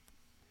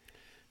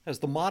As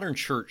the modern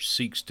church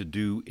seeks to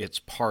do its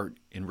part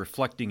in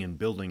reflecting and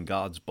building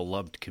God's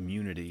beloved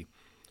community,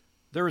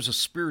 there is a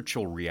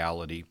spiritual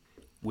reality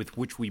with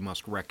which we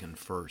must reckon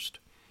first.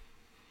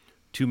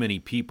 Too many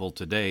people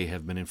today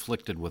have been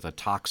inflicted with a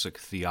toxic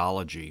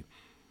theology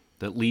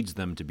that leads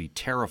them to be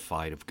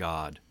terrified of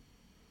God.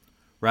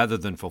 Rather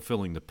than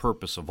fulfilling the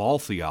purpose of all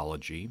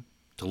theology,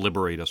 to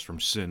liberate us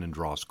from sin and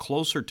draw us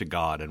closer to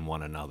God and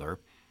one another,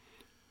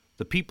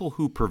 the people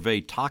who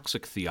purvey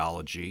toxic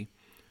theology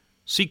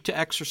seek to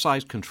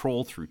exercise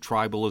control through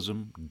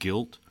tribalism,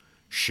 guilt,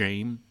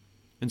 shame,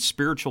 and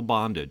spiritual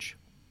bondage.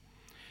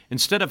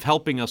 Instead of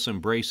helping us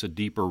embrace a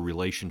deeper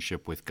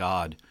relationship with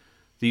God,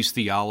 these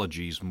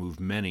theologies move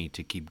many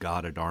to keep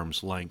God at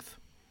arm's length.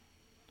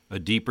 A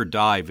deeper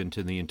dive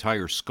into the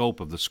entire scope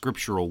of the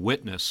scriptural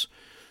witness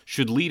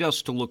should lead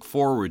us to look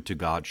forward to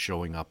God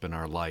showing up in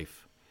our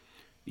life,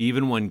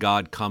 even when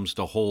God comes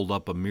to hold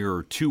up a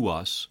mirror to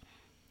us,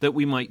 that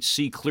we might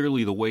see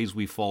clearly the ways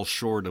we fall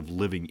short of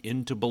living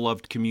into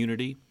beloved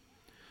community.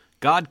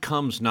 God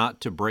comes not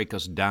to break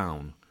us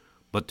down,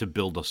 but to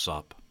build us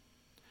up.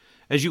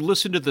 As you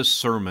listen to this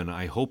sermon,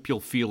 I hope you'll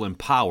feel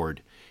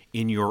empowered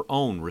in your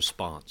own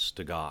response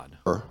to God.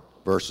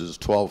 Verses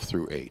 12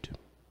 through 8.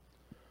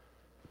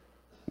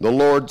 The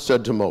Lord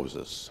said to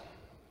Moses,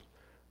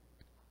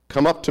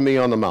 "Come up to me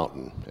on the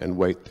mountain and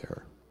wait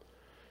there,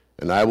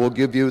 and I will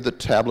give you the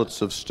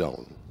tablets of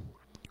stone,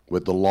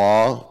 with the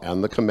law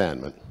and the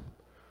commandment,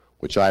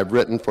 which I have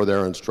written for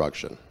their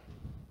instruction."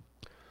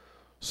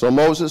 So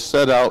Moses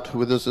set out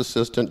with his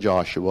assistant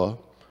Joshua,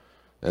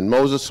 and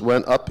Moses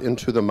went up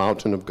into the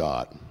mountain of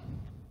God.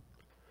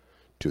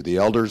 To the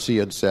elders he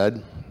had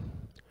said,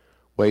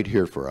 "Wait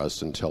here for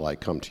us until I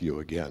come to you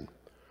again,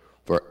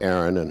 for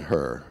Aaron and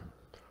Hur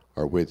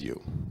are with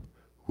you.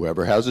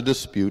 Whoever has a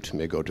dispute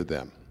may go to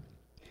them."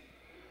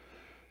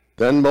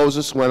 Then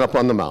Moses went up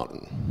on the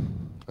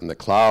mountain, and the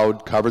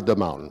cloud covered the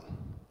mountain.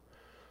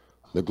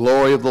 The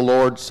glory of the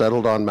Lord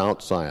settled on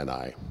Mount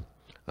Sinai,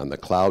 and the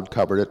cloud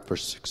covered it for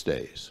 6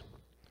 days.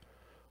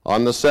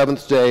 On the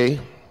seventh day,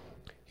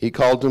 he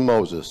called to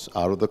Moses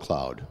out of the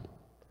cloud.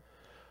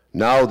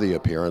 Now the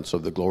appearance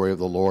of the glory of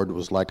the Lord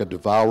was like a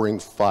devouring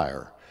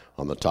fire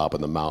on the top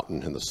of the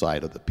mountain in the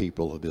sight of the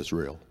people of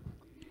Israel.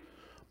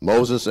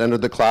 Moses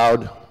entered the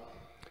cloud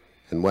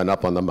and went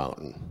up on the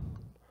mountain.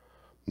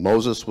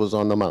 Moses was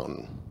on the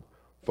mountain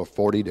for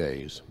 40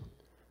 days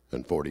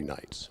and 40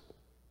 nights.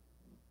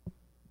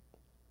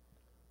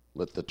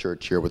 Let the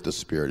church hear what the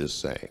Spirit is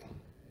saying.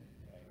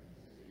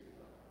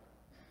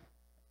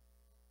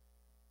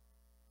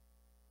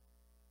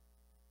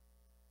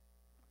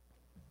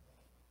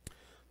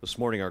 This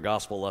morning our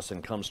gospel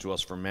lesson comes to us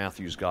from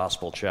Matthew's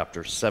Gospel,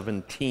 chapter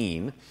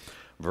 17,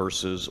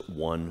 verses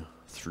 1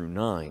 through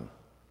 9.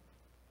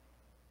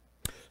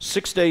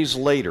 6 days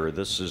later,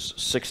 this is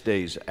 6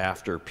 days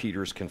after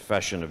Peter's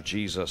confession of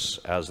Jesus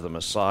as the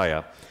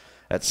Messiah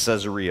at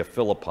Caesarea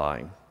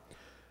Philippi,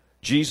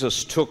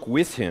 Jesus took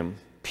with him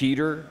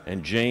Peter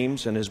and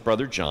James and his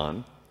brother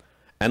John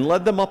and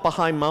led them up a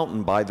high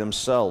mountain by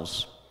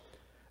themselves.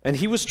 And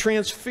he was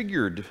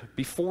transfigured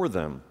before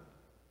them,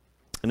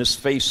 and his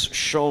face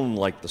shone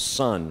like the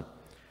sun,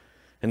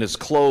 and his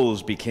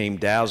clothes became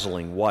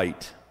dazzling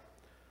white.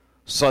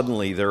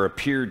 Suddenly there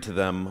appeared to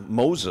them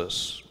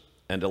Moses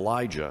and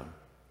Elijah,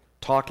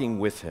 talking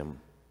with him.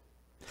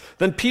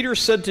 Then Peter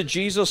said to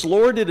Jesus,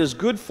 "Lord, it is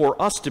good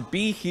for us to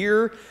be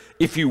here.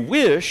 If you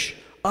wish,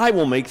 I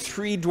will make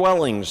 3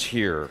 dwellings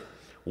here,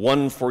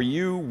 one for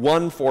you,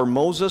 one for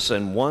Moses,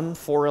 and one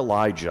for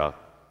Elijah."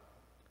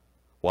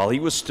 While he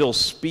was still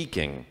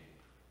speaking,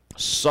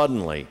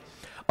 suddenly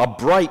a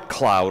bright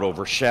cloud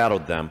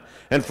overshadowed them,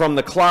 and from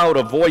the cloud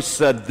a voice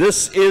said,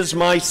 "This is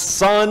my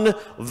Son,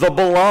 the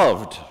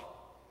beloved.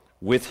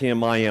 With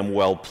him I am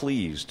well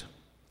pleased.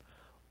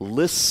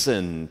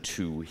 Listen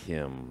to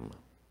him."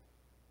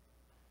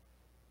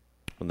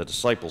 When the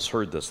disciples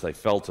heard this, they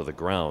fell to the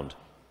ground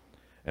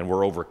and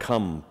were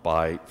overcome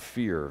by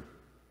fear.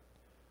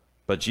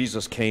 But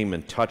Jesus came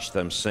and touched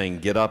them, saying,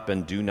 "Get up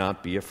and do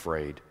not be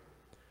afraid."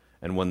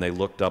 And when they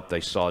looked up,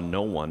 they saw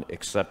no one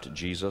except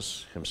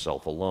Jesus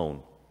himself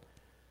alone.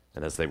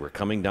 And as they were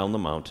coming down the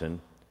mountain,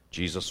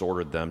 Jesus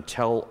ordered them,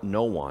 "Tell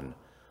no one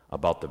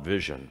about the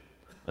vision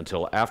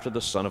until after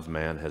the Son of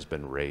Man has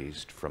been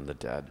raised from the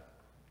dead."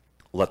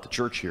 Let the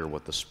church hear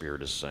what the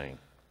Spirit is saying.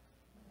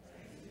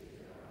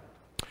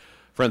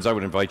 Friends, I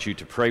would invite you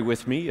to pray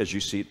with me as you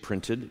see it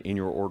printed in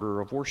your order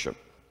of worship.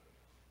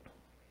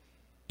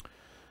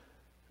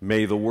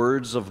 May the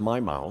words of my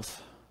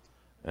mouth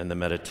and the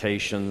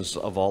meditations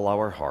of all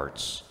our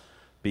hearts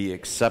be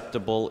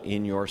acceptable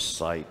in your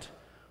sight,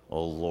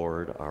 O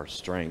Lord, our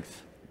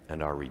strength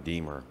and our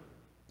Redeemer.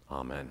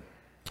 Amen.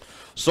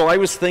 So I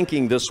was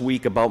thinking this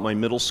week about my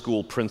middle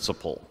school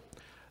principal.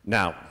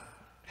 Now,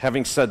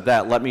 having said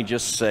that, let me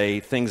just say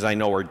things I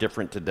know are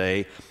different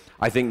today.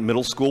 I think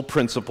middle school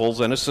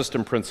principals and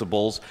assistant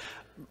principals,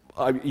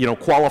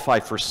 qualify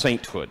for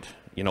sainthood,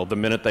 the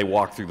minute they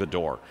walk through the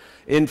door.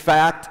 In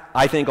fact,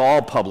 I think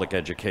all public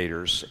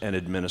educators and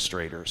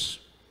administrators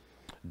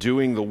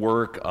doing the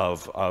work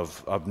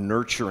of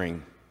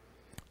nurturing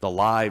the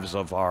lives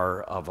of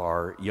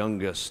our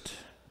youngest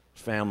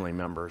family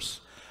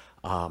members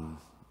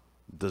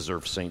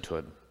deserve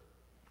sainthood.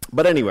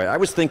 But anyway, I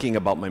was thinking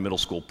about my middle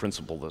school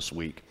principal this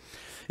week.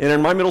 And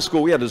in my middle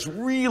school, we had this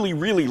really,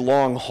 really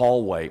long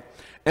hallway.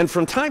 And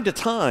from time to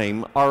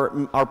time,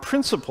 our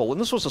principal,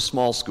 and this was a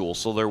small school,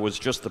 so there was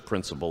just the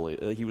principal.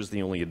 He was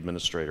the only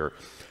administrator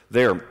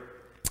there.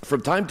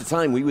 From time to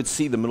time, we would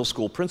see the middle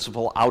school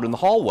principal out in the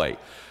hallway,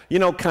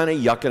 kind of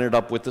yucking it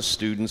up with the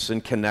students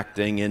and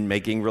connecting and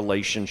making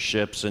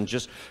relationships and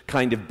just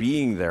kind of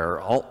being there,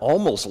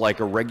 almost like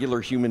a regular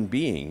human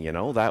being.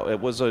 That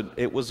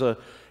it was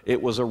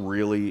a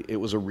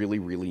really,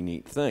 really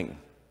neat thing.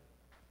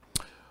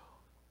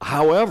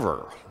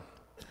 However,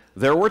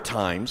 there were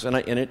times, and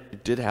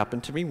it did happen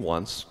to me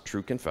once,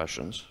 true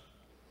confessions,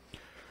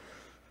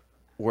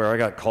 where I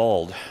got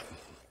called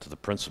to the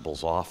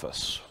principal's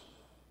office.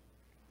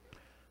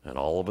 And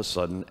all of a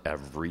sudden,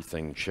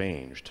 everything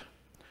changed.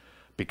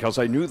 Because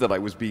I knew that I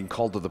was being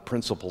called to the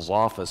principal's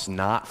office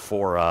not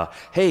for,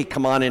 hey,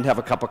 come on in, have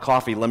a cup of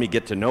coffee, let me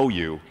get to know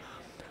you.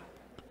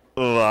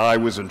 I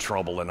was in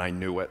trouble, and I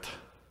knew it.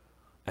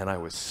 And I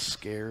was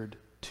scared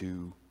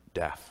to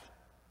death.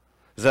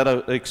 Is that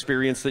an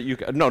experience that you...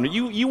 No,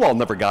 you all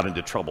never got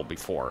into trouble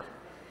before.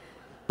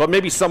 But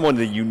maybe someone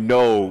that you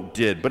know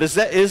did. But is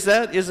that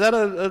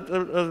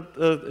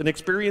an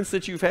experience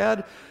that you've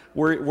had?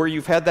 Where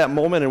you've had that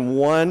moment in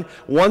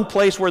one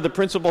place where the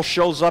principal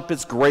shows up,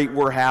 it's great,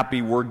 we're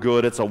happy, we're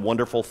good, it's a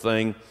wonderful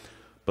thing.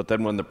 But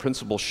then when the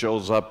principal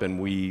shows up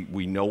and we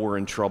know we're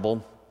in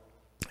trouble,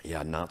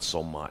 yeah, not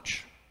so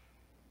much.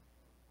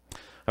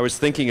 I was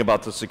thinking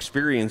about this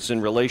experience in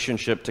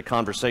relationship to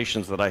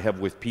conversations that I have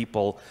with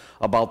people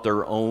about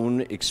their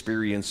own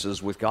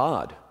experiences with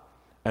God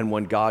and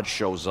when God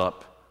shows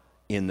up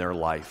in their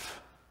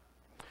life.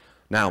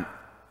 Now,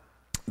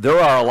 there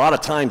are a lot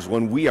of times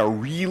when we are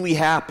really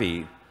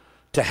happy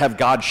to have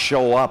God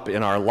show up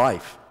in our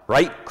life,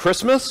 right?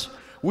 Christmas,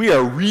 we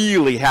are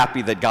really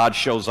happy that God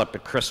shows up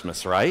at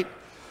Christmas, right?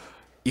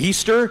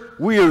 Easter,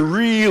 we are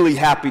really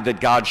happy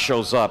that God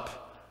shows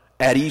up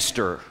at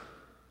Easter.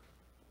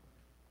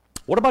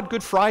 What about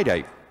Good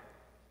Friday?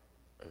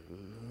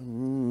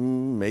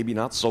 Maybe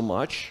not so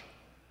much.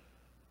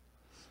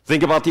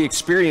 Think about the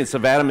experience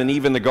of Adam and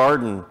Eve in the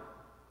garden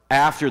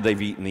after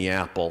they've eaten the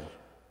apple.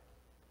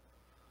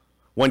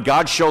 When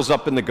God shows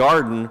up in the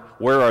garden,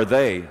 where are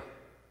they?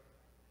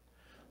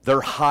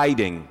 They're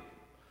hiding.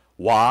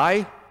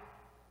 Why?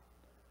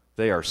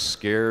 They are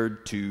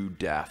scared to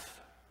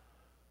death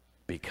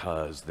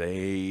because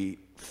they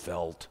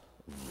felt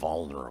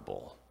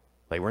vulnerable.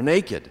 They were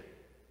naked.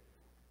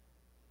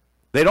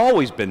 They'd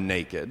always been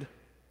naked,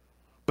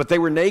 but they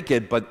were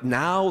naked, but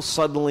now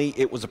suddenly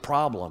it was a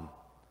problem.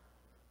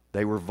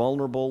 They were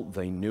vulnerable,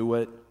 they knew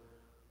it,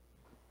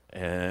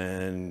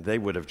 and they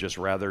would have just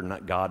rather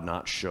God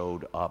not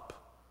showed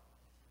up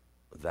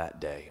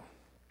that day.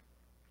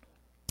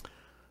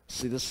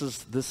 See, this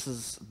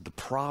is the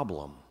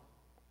problem.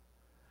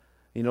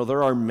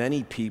 There are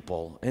many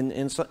people,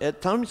 and so,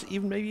 at times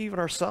maybe even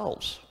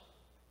ourselves.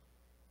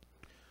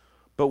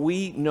 But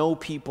we know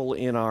people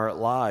in our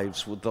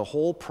lives with the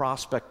whole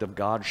prospect of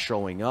God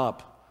showing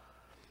up.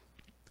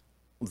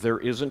 There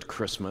isn't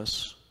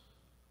Christmas.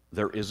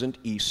 There isn't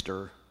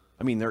Easter.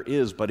 I mean, there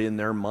is, but in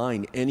their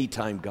mind,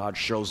 anytime God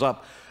shows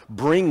up,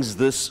 brings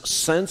this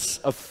sense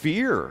of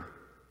fear.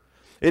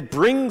 It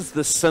brings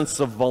this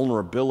sense of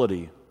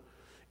vulnerability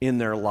in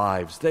their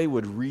lives. They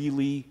would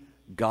really,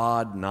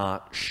 God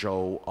not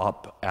show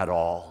up at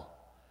all.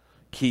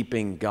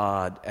 Keeping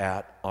God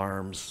at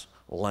arm's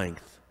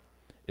length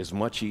is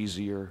much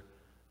easier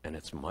and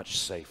it's much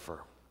safer.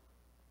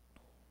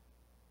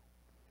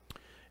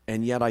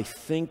 And yet I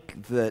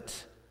think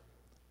that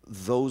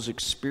those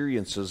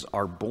experiences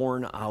are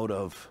born out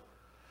of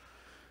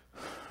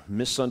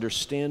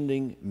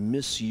misunderstanding,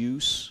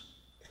 misuse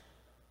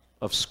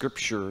of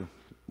Scripture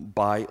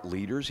by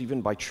leaders,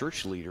 even by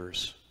church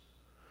leaders,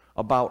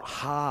 about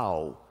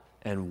how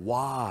and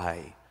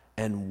why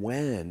and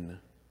when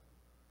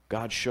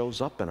God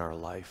shows up in our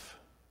life.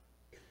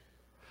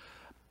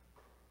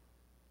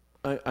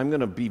 I'm going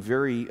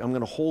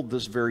to hold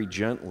this very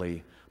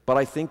gently, but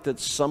I think that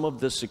some of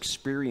this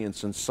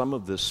experience and some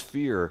of this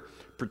fear,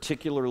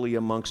 particularly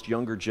amongst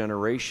younger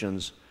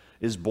generations,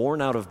 is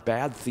born out of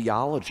bad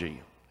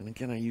theology. And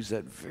again, I use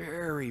that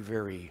very,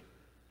 very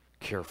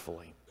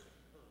carefully.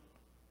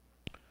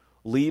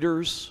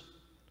 Leaders,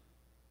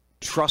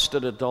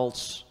 trusted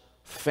adults,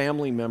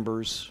 family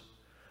members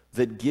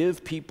that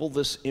give people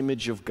this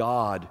image of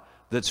God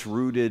that's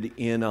rooted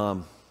in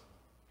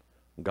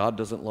God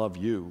doesn't love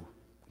you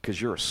because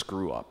you're a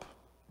screw-up.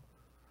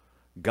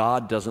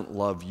 God doesn't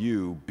love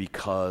you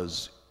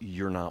because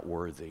you're not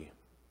worthy.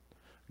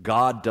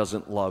 God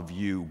doesn't love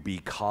you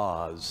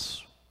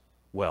because,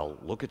 well,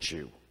 look at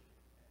you.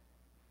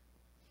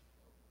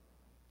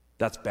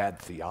 That's bad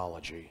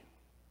theology.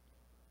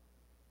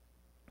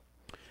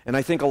 And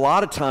I think a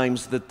lot of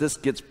times that this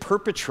gets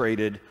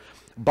perpetrated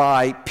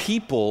by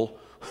people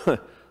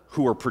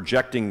who are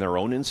projecting their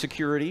own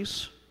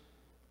insecurities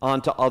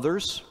onto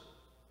others.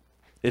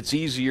 It's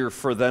easier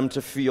for them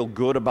to feel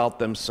good about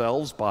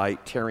themselves by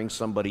tearing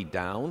somebody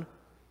down.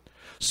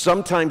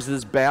 Sometimes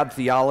this bad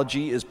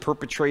theology is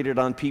perpetrated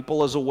on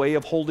people as a way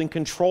of holding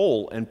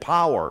control and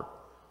power.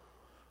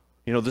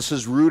 You know, this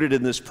is rooted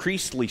in this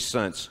priestly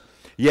sense.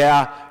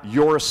 Yeah,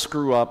 you're a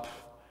screw up.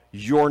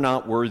 You're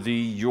not worthy.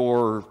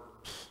 You're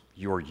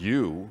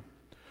you.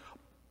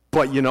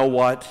 But you know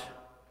what?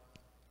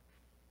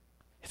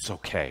 It's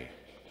okay,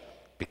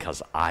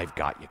 because I've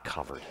got you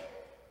covered.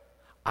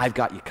 I've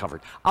got you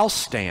covered. I'll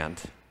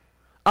stand.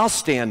 I'll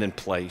stand in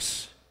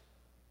place.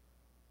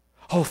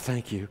 Oh,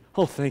 thank you.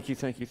 Oh, thank you,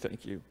 thank you,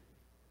 thank you.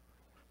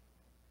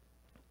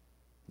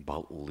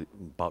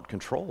 About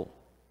control.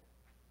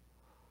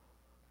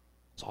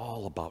 It's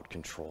all about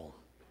control.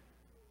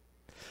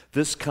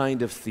 This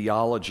kind of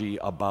theology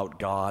about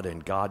God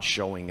and God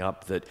showing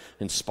up that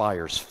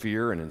inspires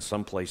fear and in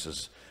some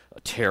places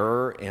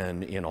terror,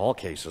 and in all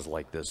cases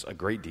like this, a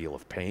great deal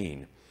of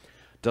pain,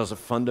 does a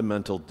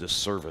fundamental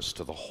disservice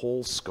to the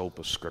whole scope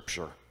of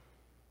Scripture.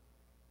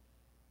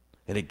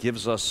 And it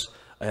gives us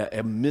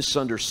a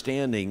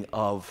misunderstanding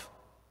of,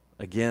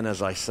 again,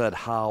 as I said,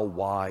 how,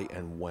 why,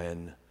 and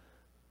when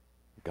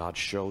God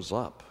shows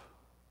up.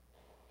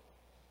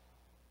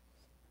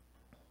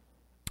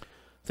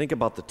 Think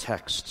about the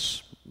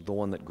texts, the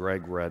one that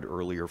Greg read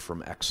earlier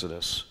from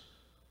Exodus,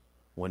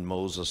 when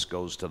Moses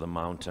goes to the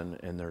mountain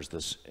and there's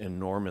this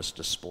enormous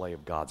display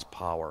of God's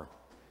power.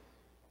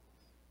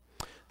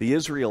 The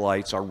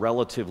Israelites are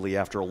relatively,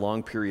 after a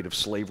long period of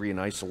slavery and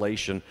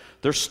isolation,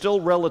 they're still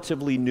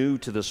relatively new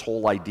to this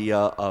whole idea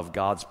of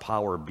God's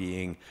power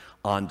being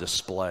on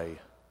display.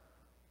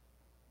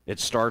 It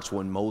starts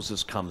when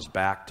Moses comes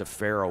back to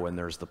Pharaoh and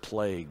there's the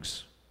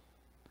plagues.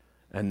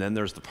 And then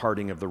there's the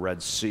parting of the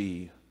Red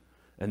Sea.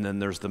 And then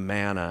there's the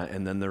manna,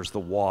 and then there's the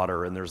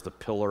water, and there's the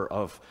pillar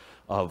of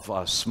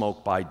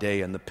smoke by day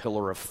and the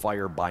pillar of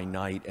fire by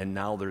night. And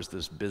now there's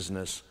this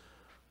business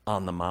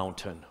on the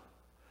mountain.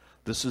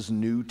 This is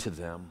new to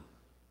them.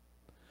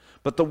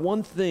 But the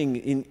one thing,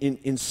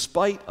 in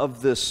spite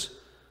of this,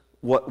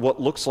 what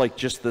looks like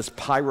just this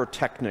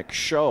pyrotechnic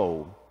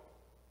show,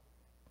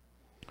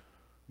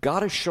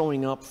 God is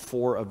showing up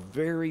for a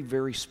very,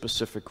 very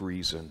specific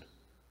reason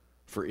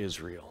for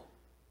Israel.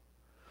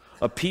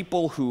 A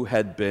people who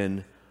had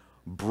been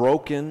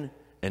broken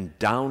and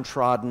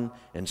downtrodden,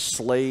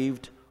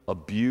 enslaved,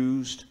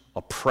 abused,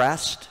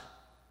 oppressed,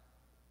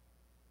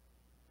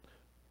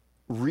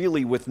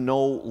 really with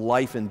no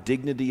life and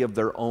dignity of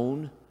their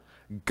own.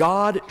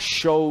 God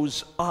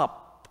shows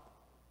up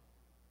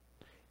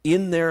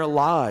in their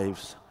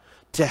lives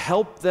to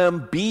help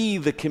them be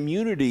the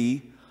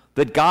community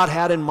that God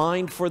had in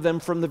mind for them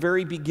from the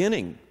very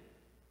beginning.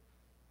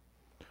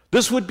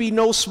 This would be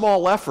no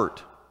small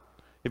effort.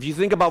 If you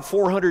think about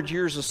 400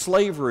 years of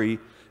slavery,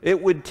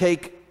 it would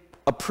take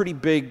a pretty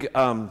big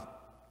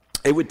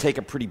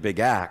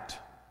act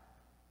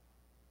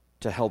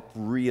to help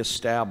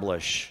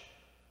reestablish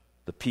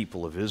the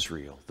people of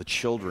Israel, the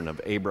children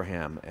of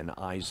Abraham and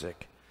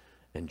Isaac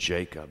and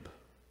Jacob.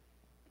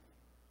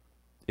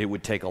 It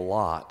would take a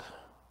lot,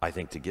 I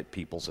think, to get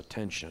people's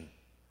attention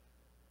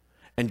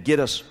and get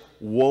us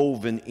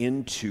woven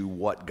into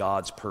what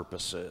God's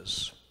purpose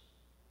is,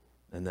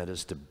 and that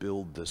is to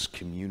build this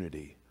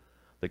community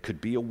that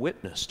could be a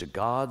witness to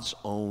God's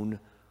own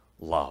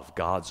love,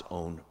 God's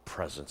own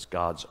presence,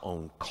 God's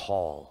own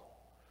call,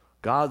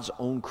 God's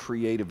own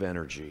creative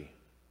energy,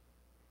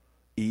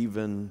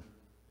 even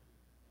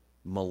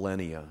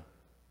millennia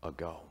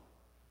ago.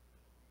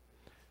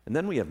 And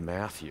then we have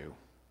Matthew.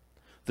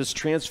 This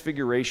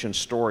transfiguration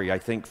story, I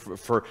think,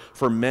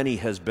 for many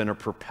has been a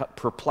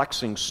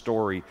perplexing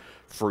story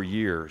for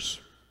years,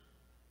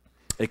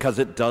 because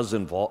it does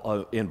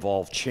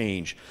involve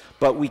change.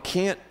 But we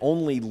can't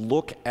only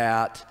look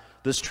at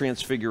this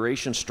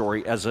transfiguration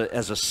story as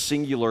a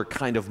singular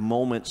kind of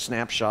moment,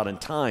 snapshot in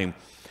time,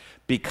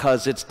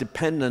 because it's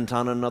dependent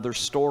on another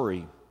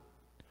story.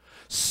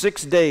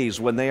 6 days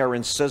when they are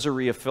in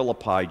Caesarea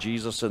Philippi,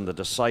 Jesus and the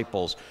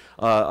disciples,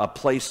 a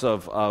place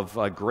of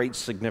great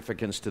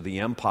significance to the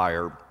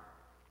empire,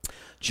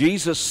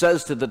 Jesus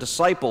says to the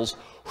disciples,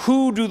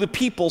 "Who do the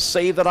people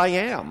say that I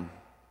am?"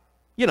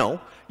 You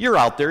know, you're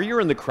out there, you're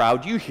in the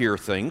crowd, you hear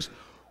things.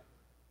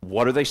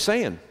 What are they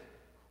saying?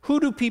 Who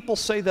do people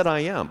say that I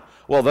am?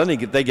 Well, then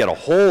they get a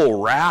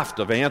whole raft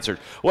of answers.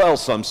 Well,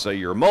 some say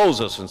you're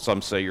Moses, and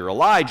some say you're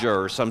Elijah,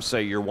 or some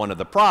say you're one of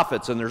the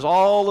prophets, and there's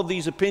all of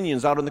these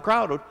opinions out in the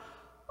crowd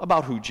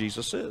about who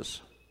Jesus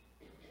is.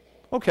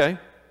 Okay.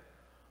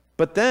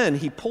 But then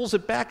he pulls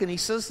it back and he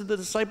says to the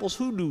disciples,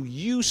 "Who do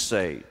you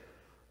say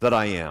that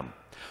I am?"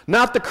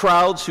 Not the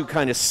crowds who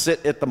kind of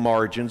sit at the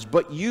margins,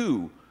 but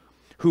you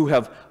who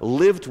have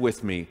lived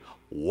with me,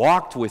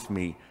 walked with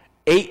me,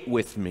 ate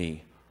with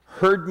me,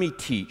 heard me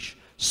teach,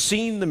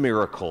 seen the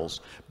miracles,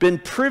 been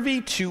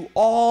privy to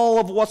all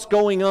of what's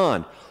going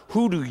on.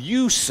 Who do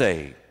you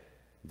say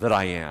that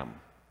I am?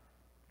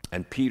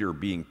 And Peter,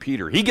 being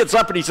Peter, he gets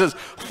up and he says,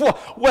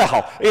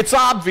 "Well, it's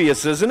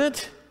obvious, isn't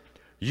it?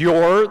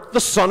 You're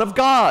the Son of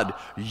God.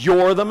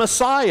 You're the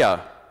Messiah.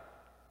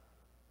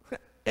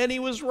 And he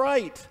was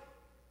right.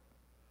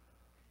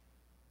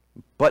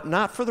 But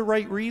not for the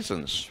right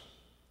reasons.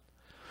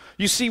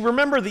 You see,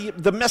 remember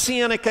the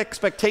messianic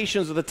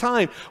expectations of the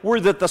time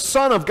were that the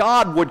Son of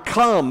God would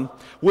come,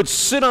 would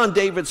sit on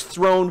David's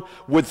throne,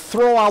 would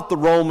throw out the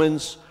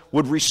Romans,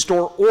 would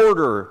restore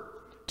order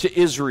to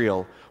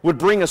Israel, would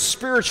bring a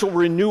spiritual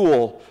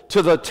renewal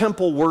to the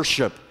temple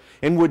worship,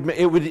 and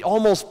it would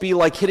almost be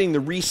like hitting the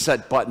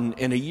reset button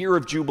in a year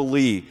of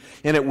Jubilee,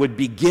 and it would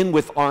begin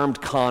with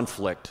armed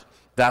conflict.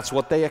 That's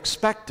what they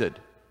expected.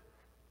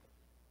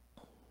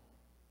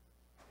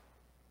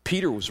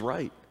 Peter was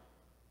right.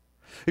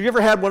 Have you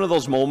ever had one of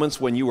those moments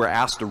when you were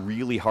asked a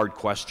really hard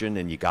question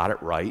and you got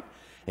it right,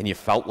 and you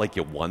felt like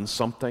you won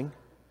something?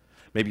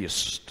 Maybe you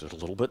stood a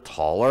little bit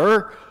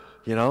taller,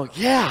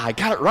 yeah, I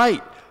got it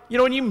right.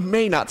 And you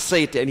may not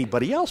say it to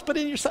anybody else, but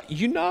in yourself,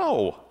 you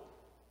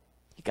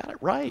got it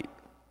right.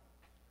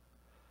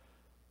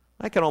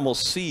 I can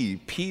almost see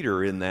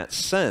Peter in that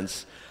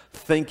sense,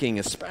 thinking,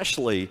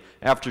 especially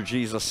after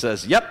Jesus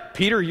says, yep,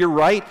 Peter, you're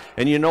right.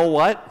 And you know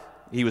what?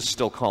 He was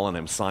still calling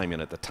him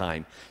Simon at the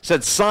time. He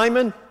said,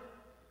 Simon,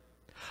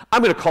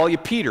 I'm going to call you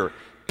Peter,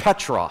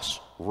 Petros,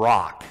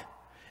 rock.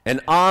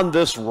 And on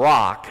this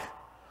rock,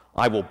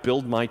 I will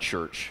build my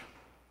church.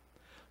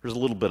 There's a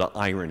little bit of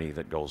irony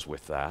that goes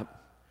with that.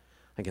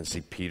 I can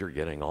see Peter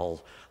getting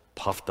all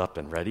puffed up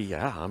and ready.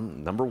 Yeah,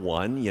 I'm number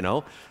one,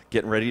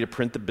 getting ready to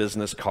print the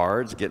business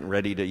cards, getting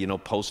ready to,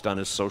 post on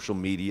his social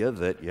media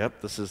that, yep,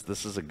 this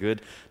is a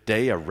good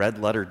day, a red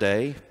letter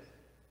day.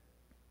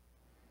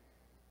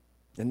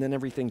 And then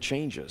everything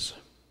changes.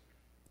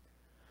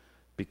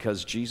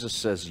 Because Jesus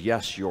says,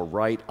 yes, you're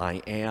right,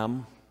 I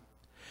am.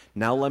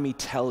 Now let me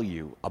tell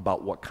you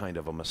about what kind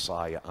of a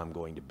Messiah I'm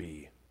going to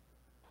be.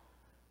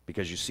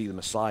 Because you see, the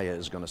Messiah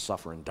is going to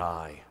suffer and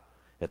die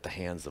at the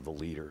hands of the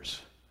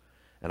leaders.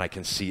 And I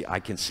can see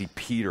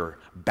Peter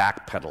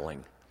backpedaling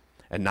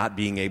and not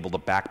being able to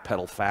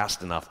backpedal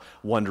fast enough,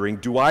 wondering,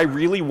 do I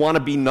really want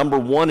to be number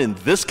one in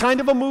this kind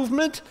of a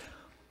movement?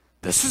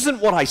 This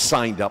isn't what I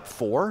signed up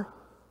for.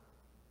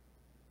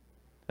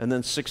 And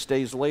then 6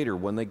 days later,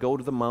 when they go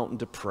to the mountain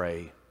to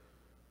pray,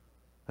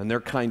 and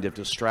they're kind of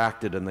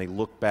distracted, and they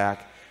look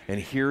back, and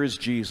here is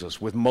Jesus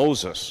with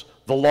Moses,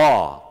 the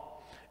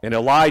law, and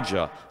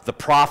Elijah, the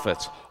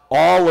prophets,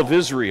 all of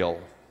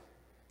Israel,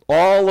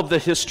 all of the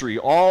history,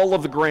 all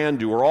of the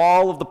grandeur,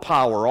 all of the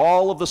power,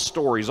 all of the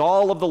stories,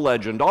 all of the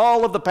legend,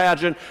 all of the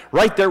pageant,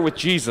 right there with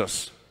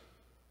Jesus.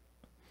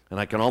 And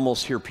I can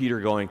almost hear Peter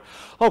going,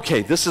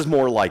 okay, this is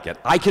more like it.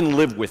 I can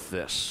live with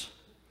this.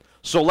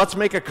 So let's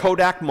make a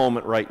Kodak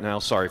moment right now.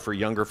 Sorry, for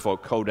younger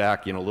folk,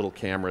 Kodak, little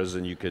cameras,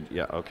 and you could,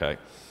 yeah, okay.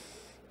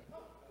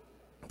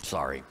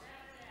 Sorry.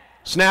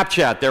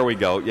 Snapchat, there we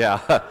go,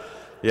 yeah.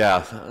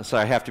 Yeah, so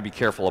I have to be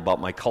careful about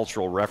my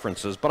cultural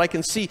references. But I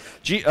can see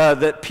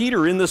that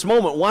Peter in this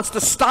moment wants to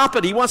stop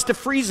it. He wants to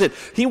freeze it.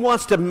 He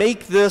wants to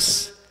make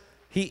this,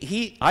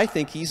 I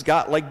think he's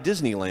got like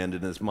Disneyland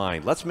in his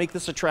mind. Let's make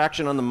this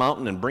attraction on the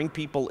mountain and bring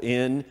people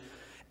in,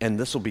 and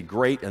this will be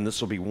great, and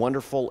this will be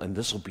wonderful, and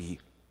it'll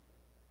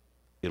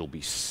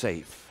be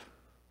safe.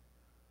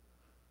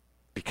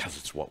 Because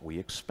it's what we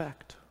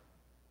expect.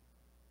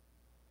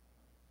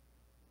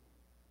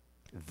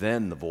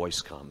 Then the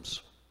voice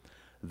comes.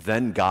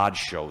 Then God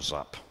shows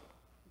up.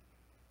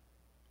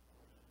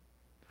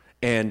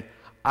 And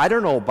I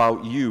don't know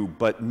about you,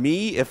 but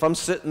me, if I'm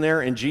sitting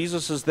there and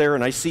Jesus is there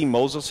and I see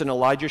Moses and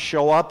Elijah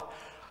show up,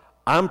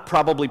 I'm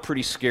probably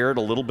pretty scared,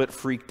 a little bit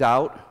freaked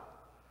out.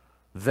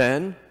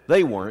 Then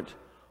they weren't.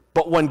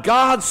 But when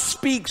God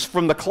speaks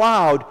from the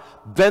cloud,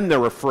 then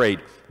they're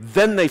afraid.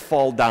 Then they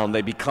fall down.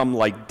 They become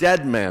like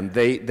dead men.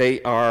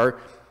 They are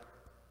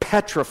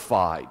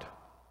petrified.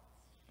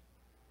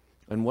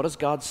 And what does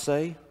God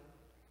say?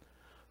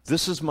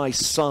 This is my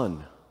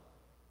Son,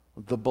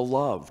 the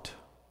beloved,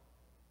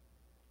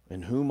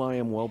 in whom I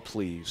am well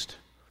pleased.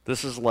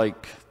 This is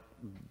like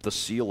the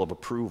seal of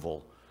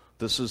approval.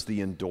 This is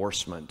the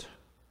endorsement.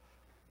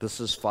 This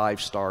is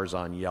 5 stars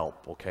on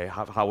Yelp, okay?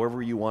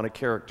 However you want to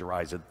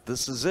characterize it,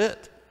 this is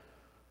it.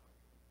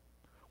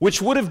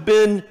 Which would have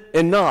been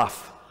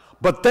enough.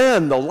 But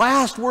then the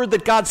last word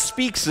that God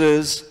speaks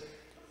is,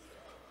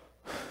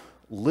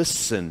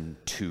 listen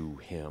to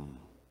him.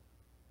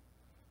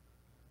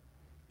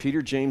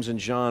 Peter, James, and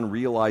John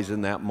realize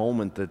in that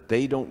moment that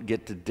they don't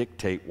get to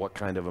dictate what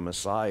kind of a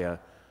Messiah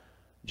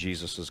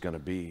Jesus is going to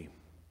be.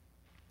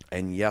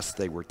 And yes,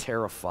 they were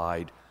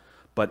terrified,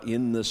 but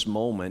in this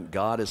moment,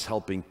 God is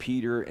helping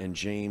Peter and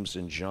James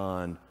and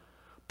John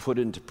put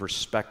into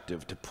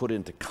perspective, to put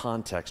into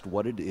context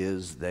what it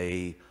is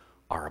they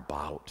are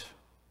about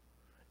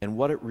and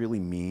what it really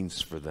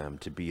means for them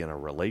to be in a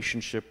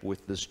relationship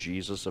with this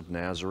Jesus of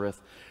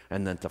Nazareth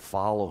and then to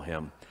follow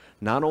him.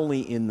 Not only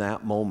in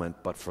that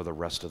moment, but for the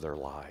rest of their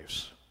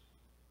lives.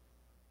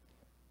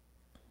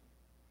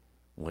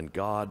 When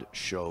God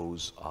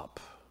shows up.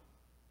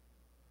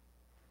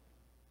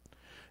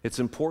 It's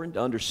important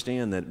to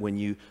understand that when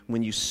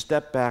you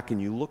step back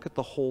and you look at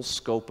the whole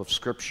scope of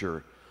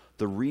Scripture,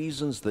 the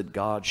reasons that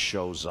God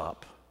shows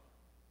up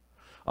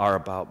are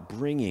about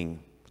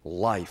bringing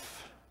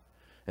life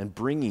and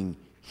bringing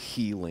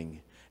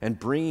healing and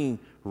bringing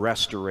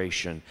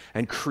restoration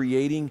and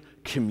creating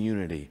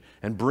community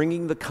and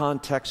bringing the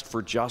context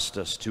for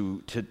justice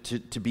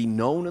to be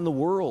known in the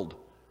world.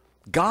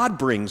 God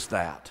brings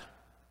that.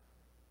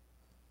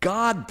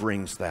 God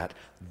brings that.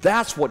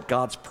 That's what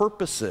God's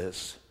purpose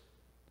is.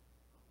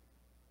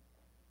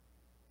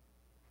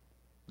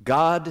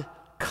 God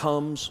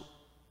comes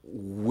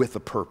with a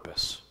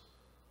purpose.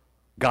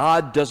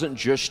 God doesn't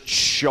just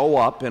show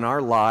up in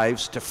our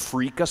lives to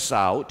freak us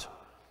out.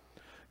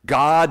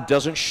 God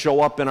doesn't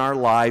show up in our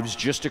lives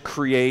just to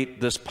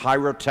create this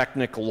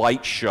pyrotechnic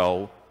light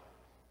show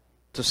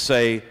to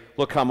say,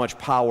 look how much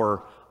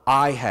power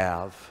I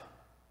have.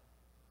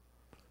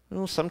 You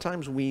know,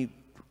 sometimes we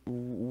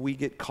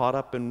get caught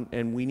up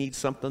and we need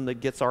something that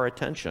gets our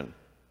attention.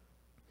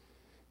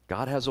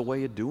 God has a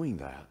way of doing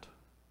that.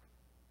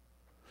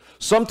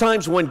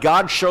 Sometimes when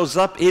God shows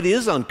up, it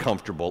is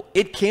uncomfortable.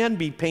 It can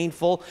be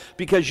painful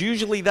because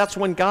usually that's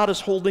when God is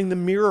holding the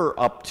mirror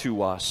up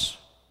to us.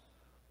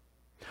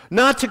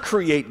 Not to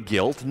create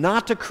guilt,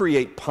 not to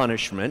create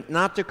punishment,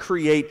 not to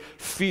create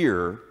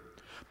fear,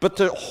 but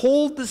to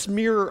hold this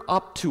mirror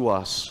up to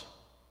us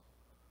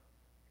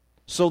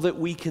so that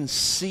we can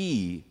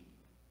see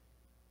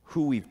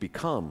who we've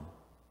become.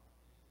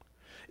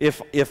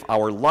 If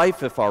our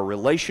life, if our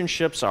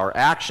relationships, our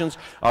actions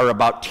are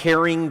about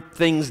tearing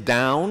things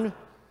down,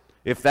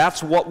 if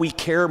that's what we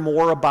care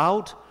more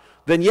about,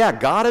 then yeah,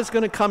 God is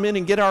going to come in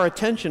and get our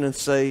attention and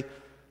say,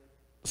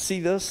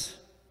 see this?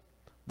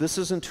 This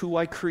isn't who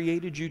I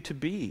created you to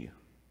be.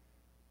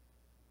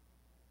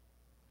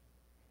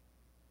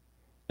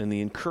 And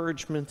the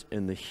encouragement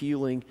and the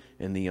healing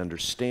and the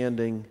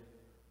understanding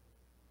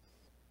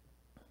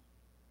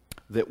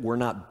that we're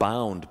not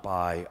bound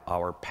by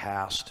our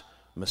past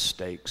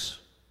mistakes.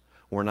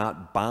 We're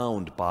not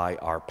bound by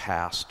our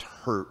past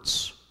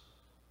hurts.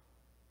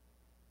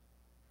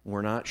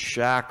 We're not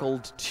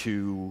shackled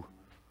to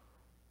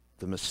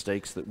the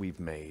mistakes that we've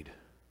made.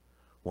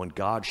 When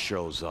God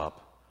shows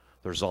up,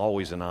 there's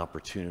always an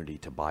opportunity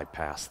to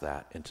bypass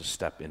that and to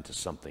step into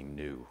something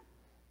new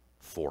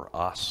for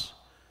us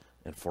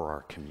and for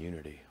our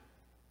community.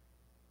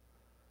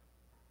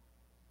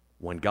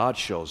 When God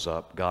shows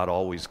up, God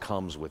always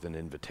comes with an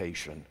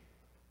invitation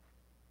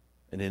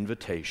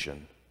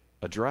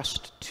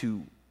addressed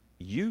to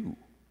you,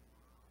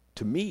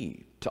 to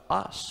me, to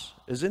us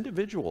as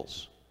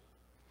individuals.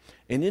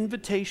 An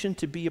invitation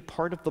to be a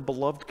part of the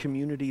beloved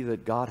community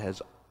that God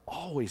has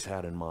always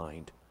had in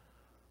mind.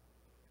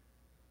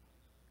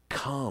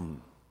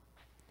 Come,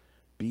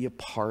 be a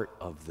part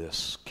of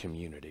this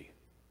community.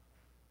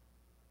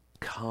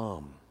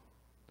 Come,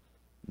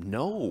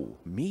 know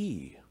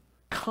me.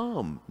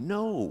 Come,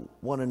 know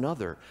one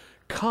another.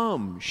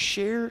 Come,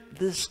 share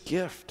this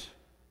gift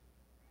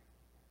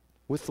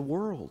with the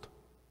world.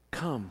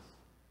 Come.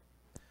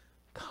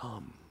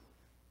 Come.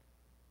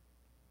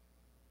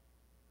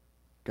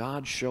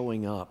 God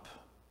showing up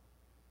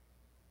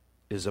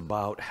is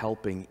about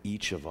helping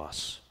each of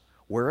us,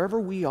 wherever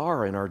we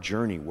are in our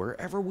journey,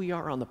 wherever we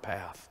are on the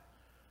path.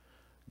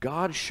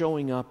 God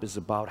showing up is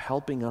about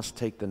helping us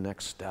take the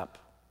next step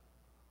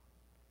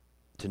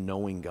to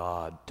knowing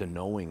God, to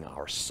knowing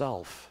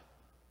ourselves,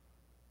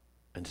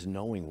 and to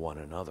knowing one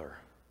another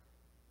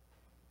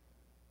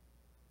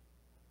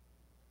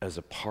as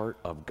a part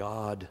of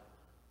God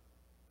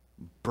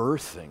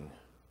birthing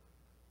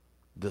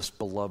this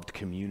beloved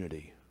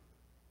community,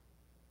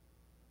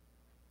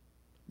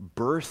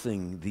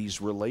 birthing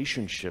these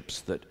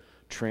relationships that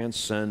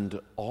transcend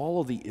all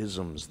of the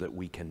isms that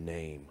we can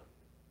name,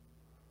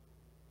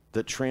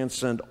 that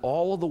transcend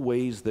all of the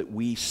ways that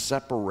we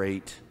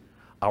separate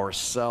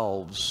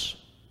ourselves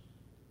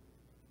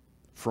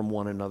from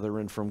one another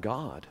and from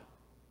God.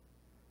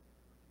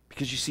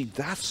 Because you see,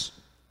 that's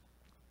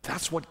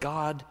what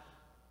God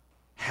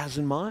has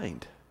in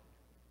mind.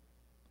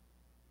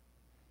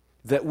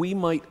 That we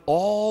might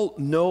all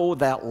know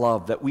that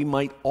love, that we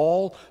might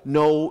all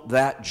know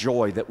that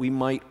joy, that we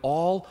might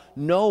all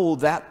know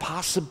that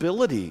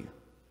possibility.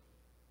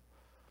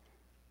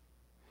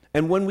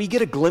 And when we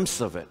get a glimpse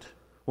of it,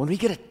 when we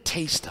get a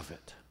taste of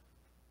it,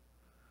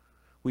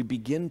 we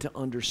begin to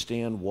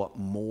understand what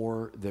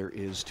more there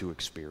is to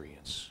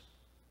experience.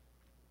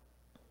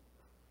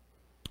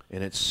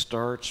 And it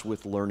starts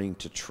with learning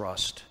to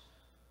trust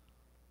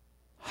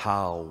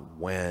how,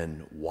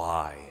 when,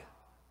 why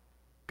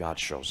God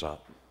shows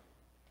up.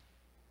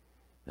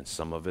 And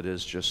some of it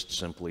is just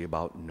simply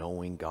about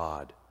knowing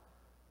God.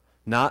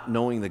 Not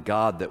knowing the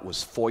God that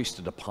was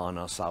foisted upon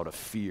us out of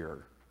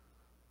fear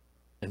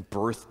and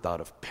birthed out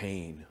of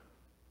pain,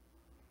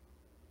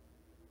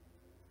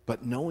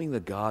 but knowing the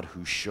God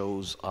who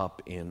shows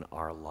up in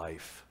our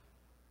life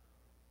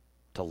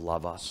to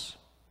love us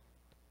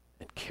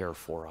and care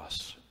for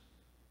us,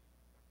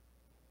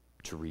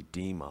 to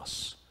redeem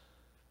us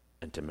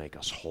and to make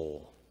us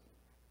whole.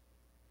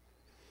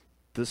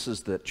 This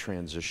is that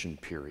transition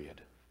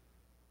period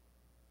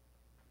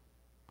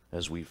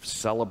as we've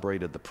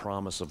celebrated the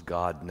promise of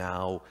God,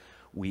 now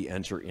we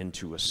enter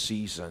into a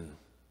season,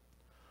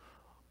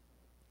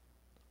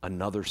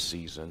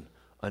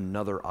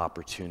 another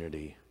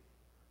opportunity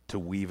to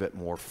weave it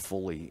more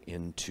fully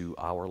into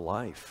our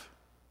life.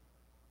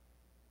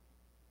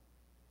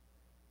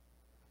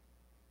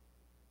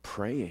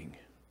 Praying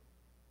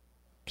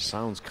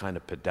sounds kind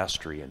of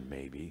pedestrian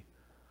maybe,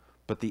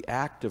 but the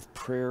act of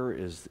prayer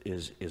is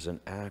an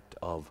act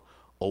of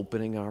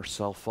opening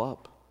ourselves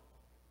up,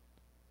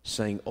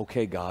 saying,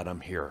 okay, God, I'm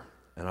here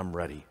and I'm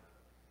ready.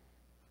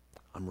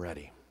 I'm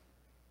ready.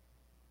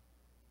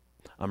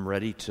 I'm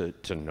ready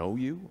to know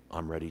you.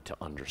 I'm ready to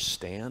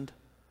understand.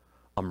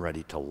 I'm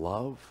ready to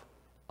love.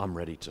 I'm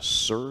ready to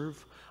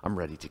serve. I'm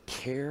ready to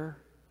care.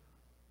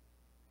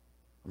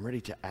 I'm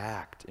ready to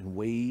act in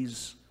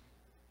ways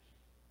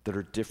that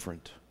are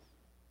different,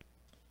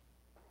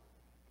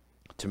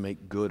 to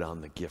make good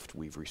on the gift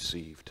we've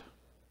received.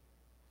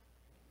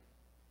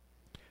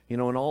 You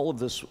know, in all of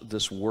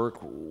this work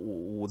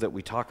that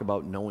we talk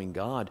about knowing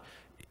God,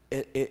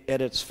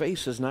 at its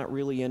face is not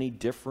really any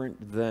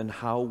different than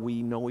how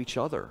we know each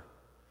other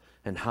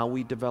and how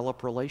we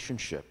develop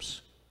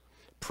relationships.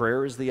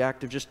 Prayer is the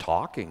act of just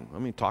talking. I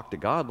mean, talk to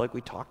God like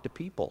we talk to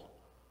people.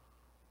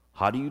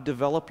 How do you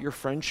develop your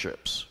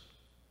friendships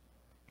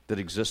that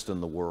exist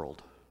in the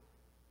world?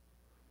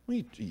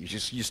 Well,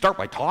 you start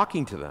by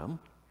talking to them.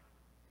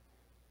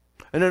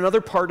 And another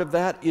part of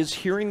that is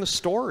hearing the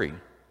story.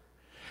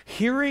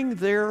 Hearing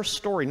their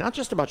story, not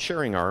just about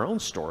sharing our own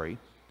story,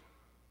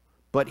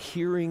 but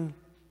hearing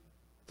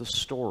the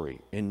story.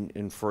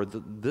 And for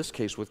this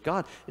case with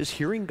God, is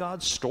hearing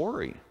God's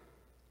story.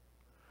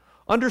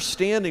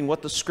 Understanding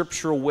what the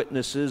scriptural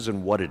witness is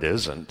and what it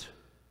isn't.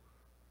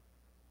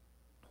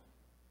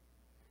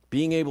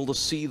 Being able to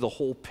see the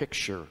whole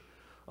picture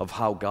of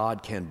how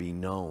God can be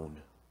known.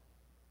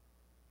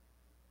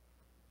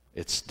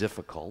 It's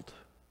difficult.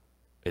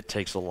 It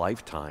takes a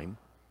lifetime.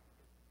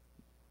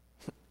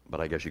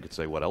 But I guess you could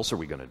say, what else are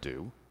we going to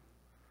do?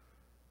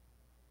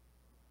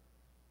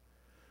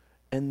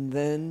 And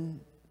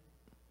then,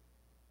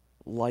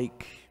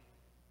 like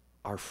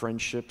our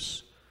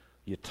friendships,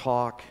 you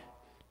talk,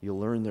 you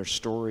learn their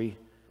story,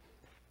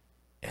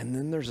 and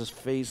then there's this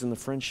phase in the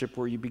friendship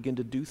where you begin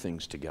to do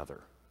things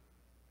together.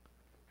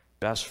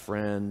 Best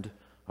friend,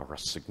 or a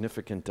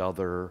significant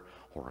other,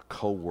 or a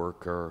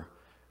coworker.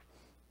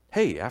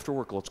 Hey, after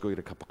work, let's go get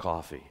a cup of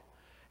coffee.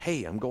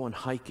 Hey, I'm going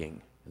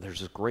hiking.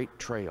 There's a great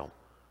trail.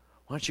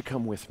 Why don't you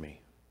come with me?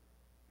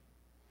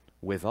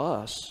 With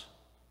us,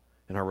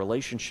 in our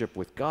relationship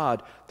with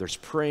God, there's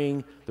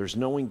praying, there's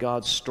knowing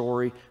God's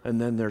story,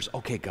 and then there's,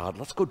 okay, God,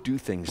 let's go do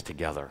things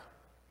together.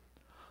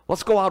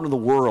 Let's go out in the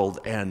world,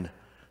 and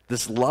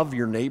this love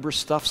your neighbor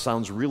stuff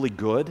sounds really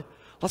good.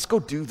 Let's go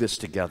do this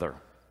together.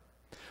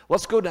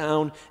 Let's go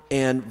down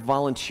and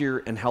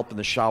volunteer and help in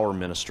the shower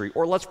ministry,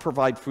 or let's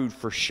provide food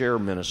for share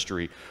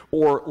ministry,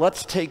 or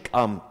let's take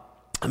a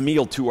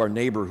meal to our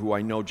neighbor who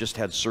I know just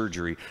had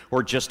surgery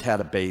or just had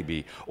a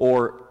baby,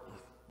 or,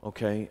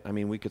 okay, I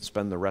mean, we could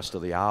spend the rest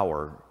of the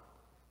hour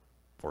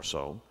or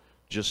so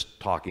just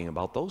talking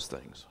about those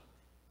things.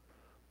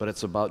 But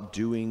it's about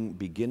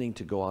beginning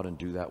to go out and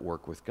do that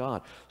work with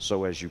God.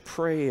 So as you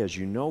pray, as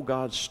you know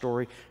God's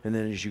story, and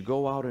then as you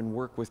go out and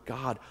work with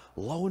God,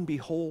 lo and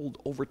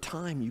behold, over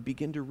time, you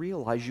begin to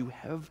realize you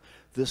have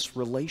this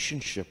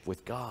relationship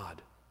with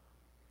God.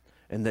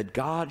 And that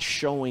God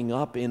showing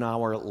up in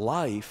our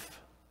life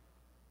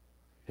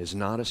is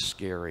not a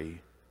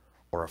scary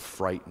or a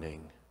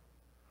frightening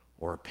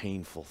or a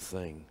painful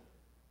thing.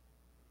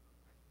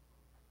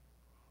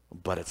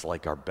 But it's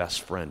like our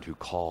best friend who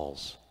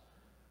calls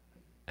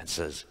and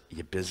says,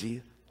 you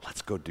busy?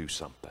 Let's go do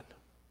something.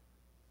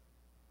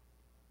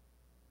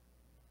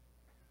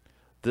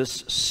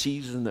 This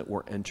season that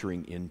we're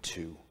entering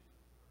into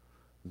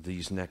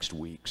these next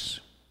weeks,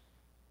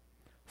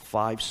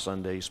 5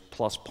 Sundays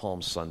plus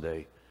Palm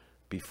Sunday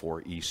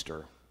before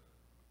Easter,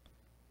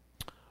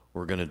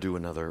 we're going to do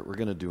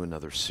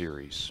another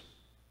series.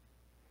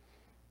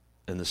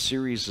 And the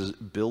series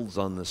builds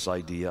on this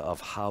idea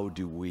of how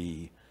do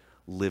we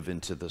live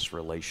into this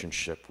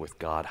relationship with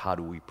God? How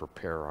do we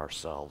prepare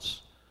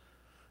ourselves?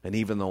 And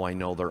even though I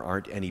know there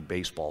aren't any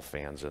baseball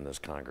fans in this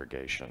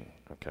congregation,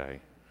 okay,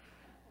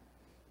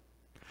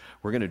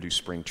 we're going to do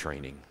spring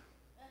training.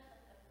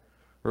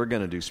 We're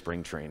going to do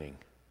spring training.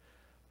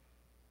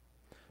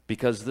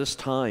 Because this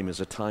time is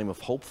a time of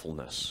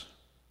hopefulness.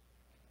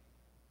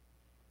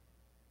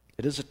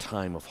 It is a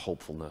time of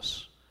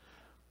hopefulness.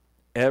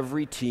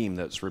 Every team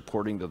that's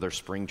reporting to their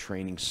spring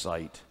training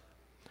site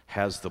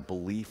has the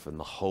belief and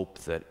the hope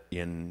that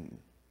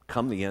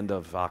come the end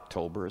of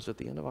October, is it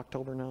the end of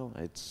October now?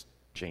 It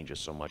changes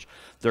so much.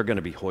 They're going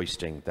to be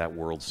hoisting that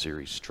World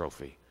Series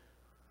trophy.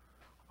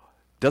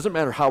 Doesn't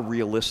matter how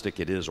realistic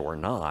it is or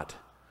not,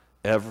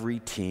 every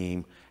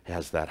team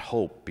has that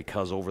hope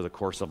because over the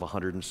course of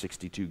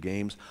 162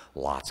 games,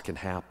 lots can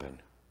happen.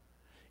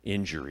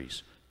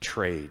 Injuries,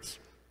 trades,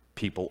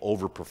 people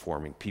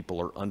overperforming, people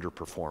are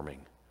underperforming.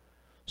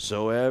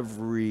 So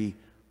every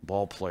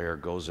ball player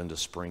goes into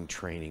spring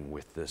training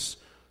with this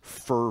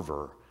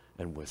fervor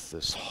and with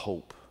this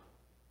hope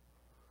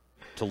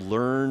to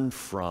learn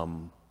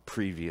from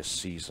previous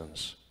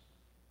seasons,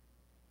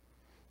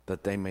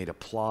 that they may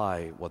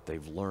apply what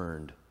they've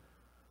learned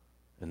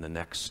in the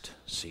next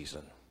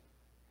season.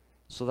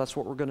 So that's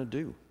what we're going to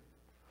do.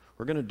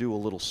 We're going to do a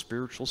little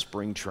spiritual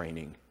spring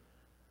training.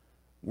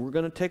 We're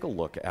going to take a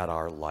look at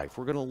our life.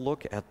 We're going to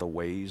look at the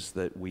ways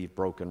that we've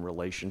broken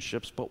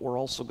relationships, but we're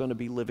also going to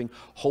be living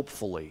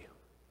hopefully,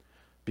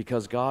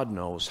 because God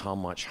knows how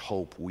much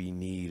hope we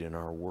need in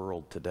our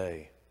world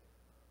today.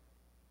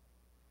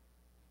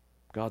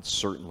 God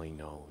certainly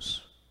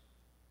knows.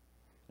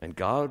 And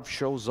God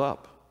shows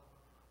up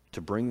to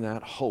bring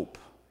that hope.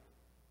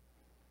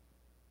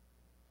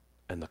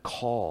 And the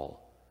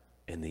call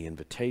and the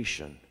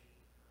invitation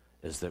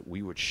is that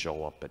we would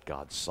show up at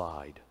God's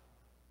side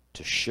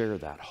to share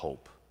that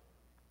hope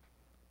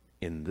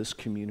in this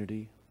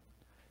community,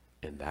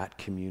 in that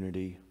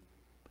community,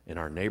 in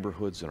our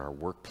neighborhoods, in our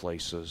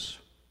workplaces,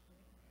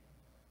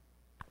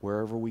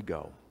 wherever we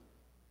go.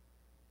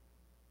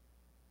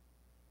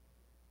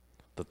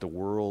 That the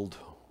world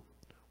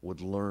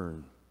would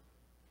learn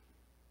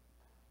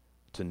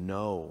to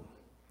know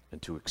and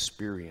to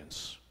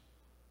experience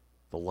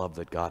the love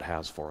that God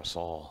has for us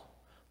all,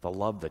 the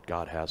love that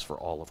God has for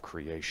all of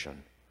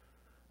creation,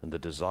 and the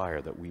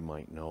desire that we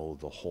might know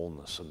the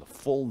wholeness and the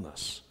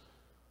fullness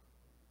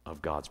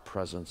of God's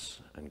presence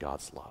and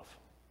God's love.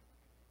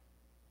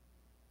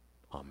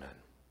 Amen.